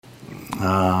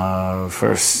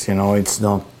First, it's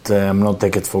not, I'm not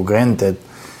taking it for granted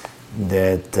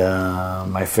that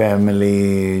my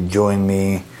family joined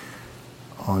me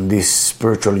on this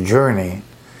spiritual journey.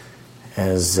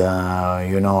 As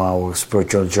our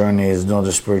spiritual journey is not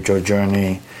a spiritual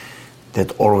journey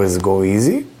that always go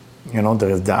easy. There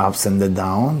is the ups and the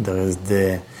downs, there is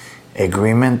the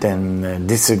agreement and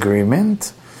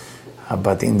disagreement.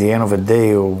 But in the end of the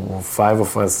day, 5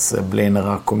 of us, Blainer,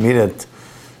 are committed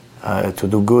to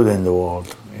do good in the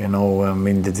world.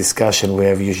 The discussion we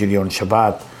have usually on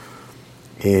Shabbat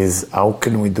is how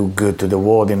can we do good to the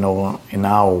world in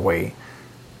our way.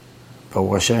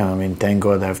 Baruch Hashem, thank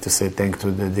God, I have to say thank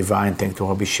to the divine, thank to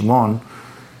Rabbi Shimon,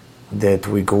 that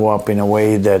we grew up in a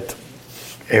way that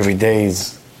every day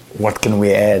is what can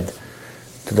we add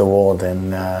to the world.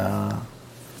 And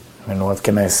what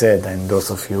can I say? And those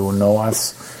of you who know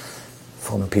us,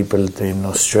 from people in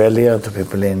Australia to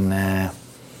people in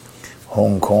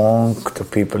Hong Kong to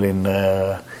people in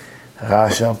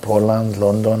Russia, Poland,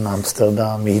 London,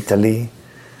 Amsterdam, Italy,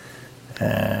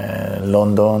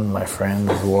 London, my friend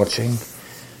is watching,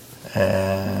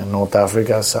 North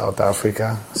Africa,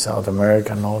 South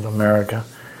America, North America.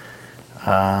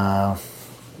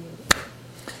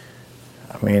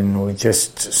 We're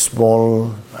just a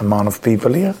small amount of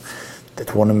people here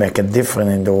that want to make a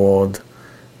difference in the world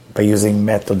by using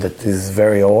method that is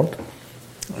very old.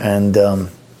 And the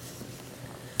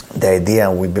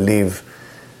idea, we believe,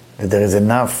 that there is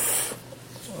enough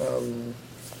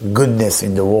goodness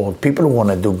in the world. People want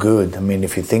to do good.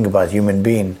 If you think about human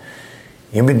being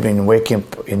waking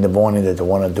up in the morning that they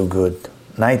want to do good.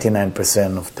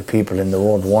 99% of the people in the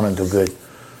world want to do good.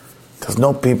 There's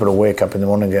no people who wake up in the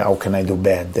morning and go, how can I do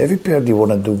bad? Everybody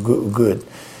want to do good.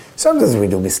 Sometimes we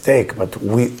do mistake, but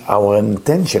our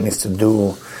intention is to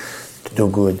do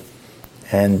good.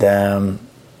 And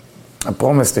I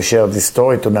promise to share this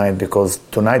story tonight, because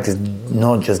tonight is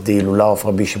not just the Ilulah of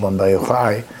Rabbi Shimon Bar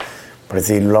Yochai, but it's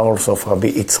the Ilulah also of Rabbi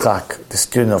Yitzchak, the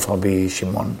student of Rabbi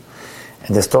Shimon.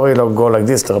 And the story will go like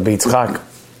this: Rabbi Yitzchak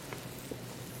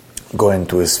going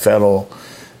to his fellow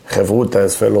Chavruta,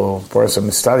 his fellow person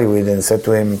to study with, and said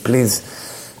to him, please,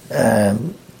 I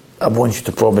want you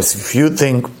to promise, if you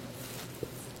think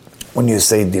when you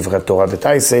say Divrei Torah that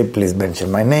I say, please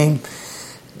mention my name.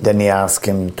 Then he asked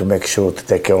him to make sure to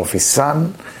take care of his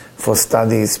son for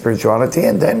study spirituality,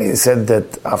 and then he said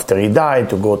that after he died,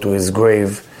 to go to his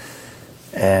grave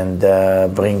and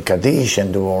bring Kaddish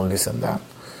and do all this and that.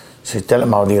 So you tell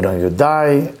him, how do you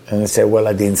die? And he said, well,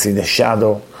 I didn't see the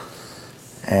shadow.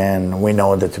 And we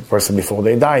know that the person before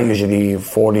they die, usually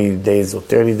 40 days or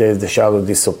 30 days, the shadow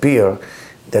disappear.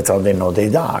 That's how they know they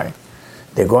die.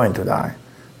 They're going to die.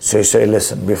 So you say,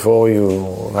 listen, before you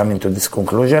run into this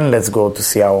conclusion, let's go to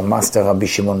see our master, Rabbi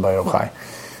Shimon Bar Yochai.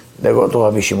 They go to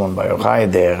Rabbi Shimon Bar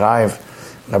Yochai, they arrive.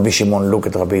 Rabbi Shimon look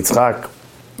at Rabbi Yitzchak.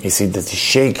 He see that he's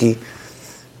shaky.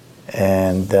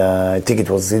 And I think it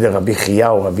was either Rabbi Chia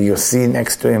or Rabbi Yossi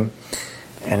next to him.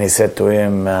 And he said to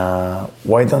him,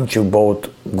 why don't you both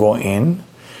go in?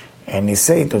 And he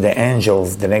said to the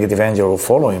angels, the negative angel who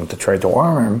follow him to try to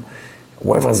harm him,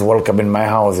 whoever is welcome in my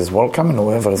house is welcome, and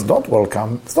whoever is not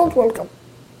welcome is not welcome.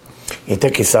 He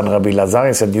took his son Rabbi Lazar,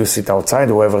 he said, you sit outside,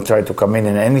 whoever tried to come in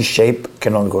any shape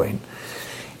cannot go in.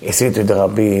 He said to the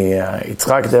Rabbi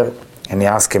Yitzchak there, and he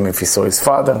asked him if he saw his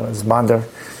father, his mother,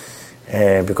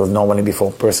 because normally before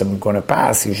a person going to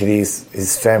pass, usually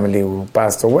his family who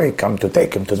passed away come to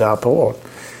take him to the upper world.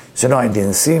 So no, I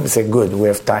didn't see him. He said, good, we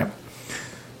have time.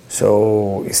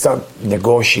 So he started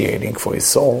negotiating for his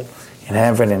soul in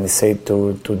heaven, and he said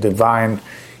to divine,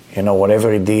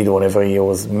 whatever he did, whatever he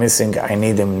was missing, I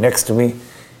need him next to me.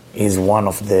 He's one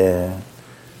of the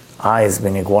eyes,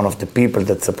 meaning one of the people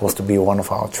that's supposed to be one of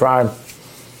our tribe.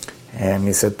 And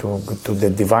he said to the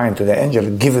divine, to the angel,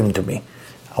 give him to me.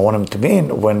 I want him to be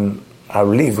in. When I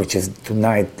leave, which is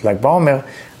tonight, like Baomer,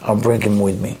 I'll bring him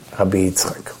with me, Rabbi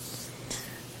Yitzchak.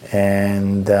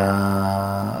 And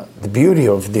the beauty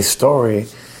of this story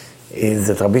is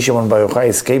that Rabbi Shimon Bar Yochai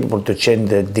is capable to change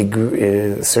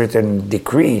the certain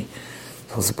decree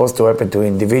that was supposed to happen to an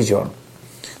individual.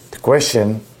 The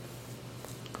question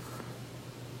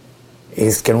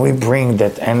is, can we bring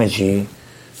that energy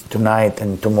tonight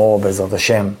and tomorrow, B'ezrat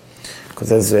Hashem?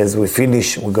 Because as we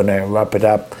finish, we're going to wrap it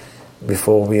up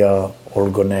before we are all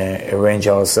going to arrange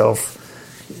ourselves.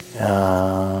 We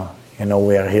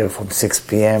are here from 6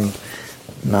 p.m.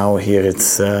 Now here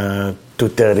it's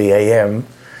 2:30 a.m.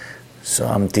 So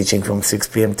I'm teaching from 6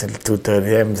 p.m. till 2:30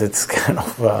 a.m. That's kind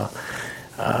of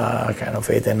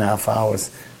 8.5 hours.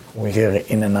 We're here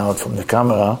in and out from the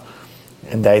camera.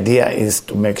 And the idea is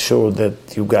to make sure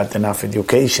that you got enough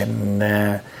education.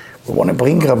 We want to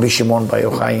bring Rabbi Shimon Bar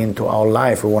Yochai into our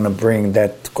life. We want to bring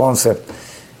that concept.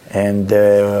 And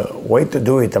the way to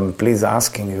do it, I'm please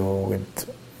asking you with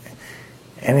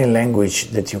any language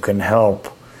that you can help,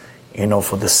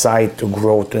 for the site to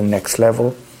grow to the next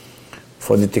level,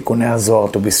 for the Tikkunei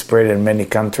HaZohar to be spread in many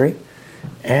countries,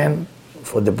 and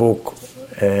for the book,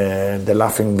 The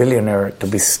Laughing Billionaire, to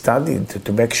be studied,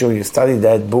 to make sure you study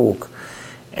that book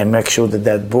and make sure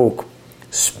that book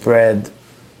spread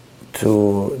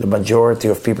to the majority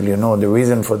of people. The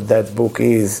reason for that book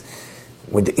is,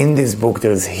 within this book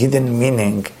there is hidden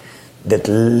meaning that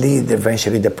lead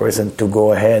eventually the person to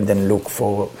go ahead and look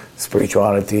for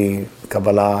spirituality,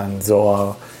 Kabbalah and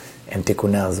Zohar and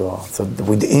Tikkunei HaZohar. So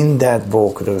within that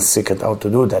book there's a secret how to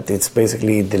do that. It's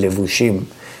basically the levushim,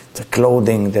 the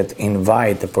clothing that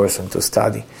invite the person to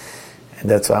study. And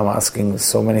that's why I'm asking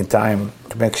so many times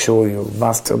to make sure you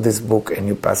master this book and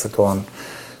you pass it on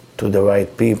to the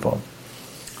right people.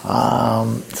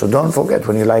 So don't forget,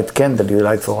 when you light candle, you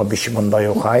light for Rabbi Shimon Bar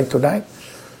Yochai tonight,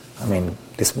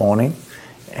 this morning,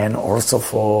 and also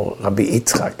for Rabbi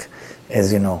Yitzchak,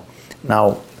 as you know.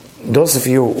 Now, those of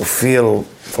you who feel,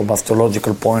 from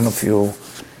astrological point of view,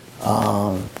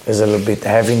 there's a little bit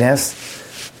heaviness,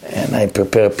 and I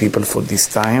prepare people for this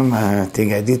time. I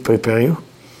think I did prepare you.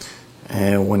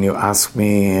 When you ask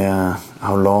me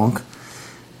how long,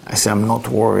 I said I'm not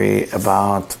worried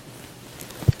about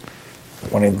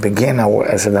when it began.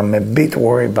 I said I'm a bit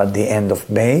worried about the end of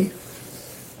May.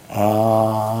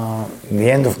 The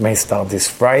end of May starts this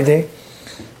Friday,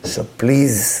 so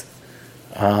please,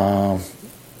 I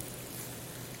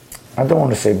don't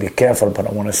want to say be careful, but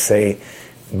I want to say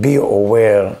be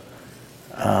aware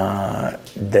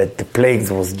that the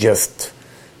plagues was just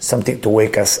something to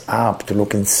wake us up, to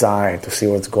look inside, to see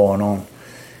what's going on,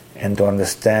 and to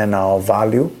understand our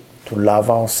value, to love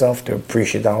ourselves, to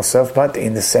appreciate ourselves, but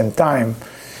in the same time,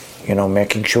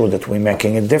 making sure that we're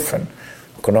making it different.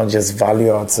 We cannot just value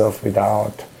ourselves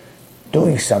without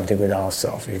doing something with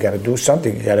ourselves. You got to do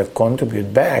something. You got to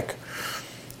contribute back.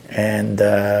 And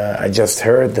I just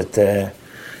heard that a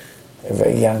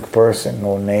very young person,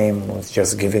 no name, was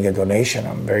just giving a donation.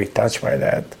 I'm very touched by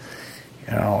that.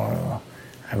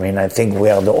 I think we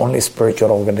are the only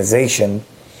spiritual organization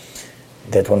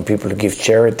that when people give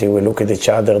charity, we look at each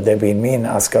other, Debbie and me, and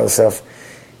ask ourselves,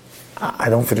 I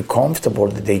don't feel comfortable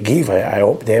that they give. I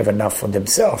hope they have enough for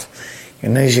themselves.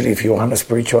 Usually if you run a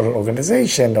spiritual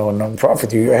organization or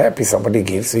non-profit, you're happy somebody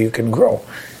gives so you can grow.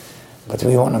 But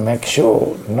we want to make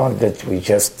sure, not that we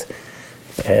just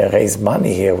raise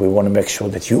money here, we want to make sure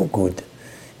that you're good,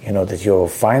 that your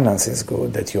finance is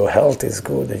good, that your health is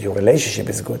good, that your relationship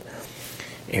is good.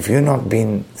 If you're not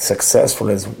being successful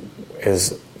as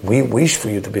we wish for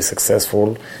you to be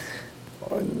successful,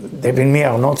 Debbie and me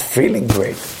are not feeling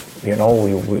great.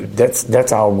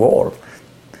 That's our goal.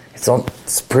 It's not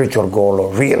spiritual goal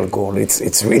or real goal.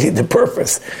 It's really the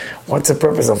purpose. What's the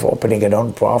purpose of opening a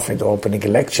non-profit or opening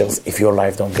lectures if your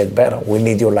life don't get better? We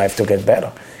need your life to get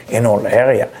better in all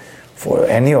area. For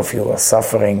any of you who are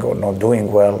suffering or not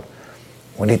doing well,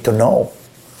 we need to know.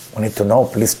 We need to know.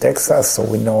 Please text us so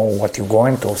we know what you're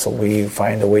going through, so we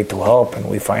find a way to help and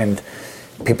we find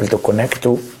people to connect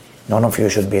to. None of you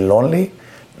should be lonely.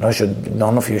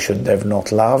 None of you should have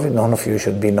not love. None of you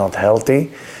should be not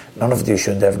healthy. None of you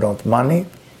should have not money.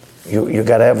 You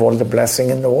got to have all the blessing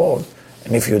in the world.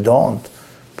 And if you don't,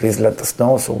 please let us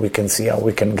know so we can see how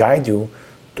we can guide you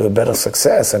to a better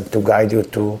success and to guide you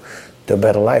to a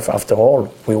better life. After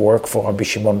all, we work for Rabbi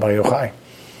Shimon Bar Yochai.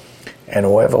 And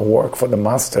whoever work for the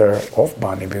master of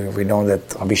money, we know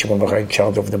that Rabbi Shimon Bar Yochai is in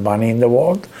charge of the money in the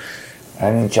world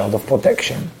and in charge of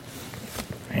protection.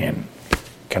 And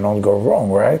cannot go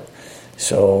wrong, right?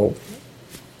 So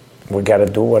we got to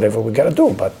do whatever we got to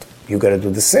do, but you got to do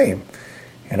the same.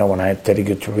 When I tell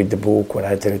you to read the book, when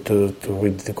I tell you to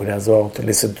read the Tikkunei HaZohar, to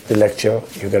listen to the lecture,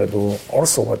 you got to do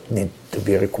also what need to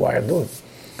be required to do.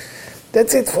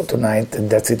 That's it for tonight, and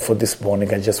that's it for this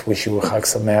morning. I just wish you a Chag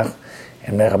Sameach,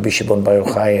 and may Rabbi Shimon Bar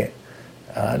Yochai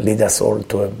lead us all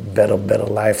to a better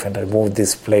life and remove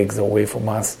these plagues away from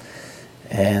us.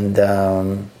 And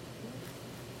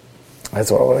that's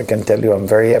all I can tell you. I'm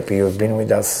very happy you've been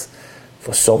with us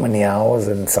for so many hours,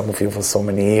 and some of you for so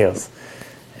many years.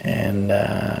 And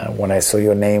when I saw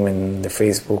your name in the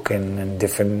Facebook and in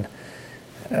different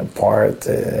part,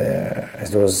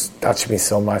 it was touched me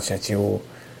so much that you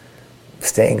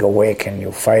staying awake and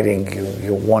you're fighting,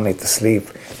 you wanted to sleep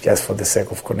just for the sake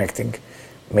of connecting.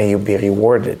 May you be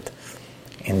rewarded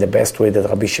in the best way that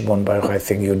Rabbi Shimon Bar Yochai, I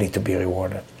think you need to be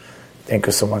rewarded. Thank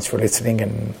you so much for listening,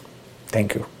 and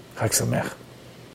thank you. Chag Sameach.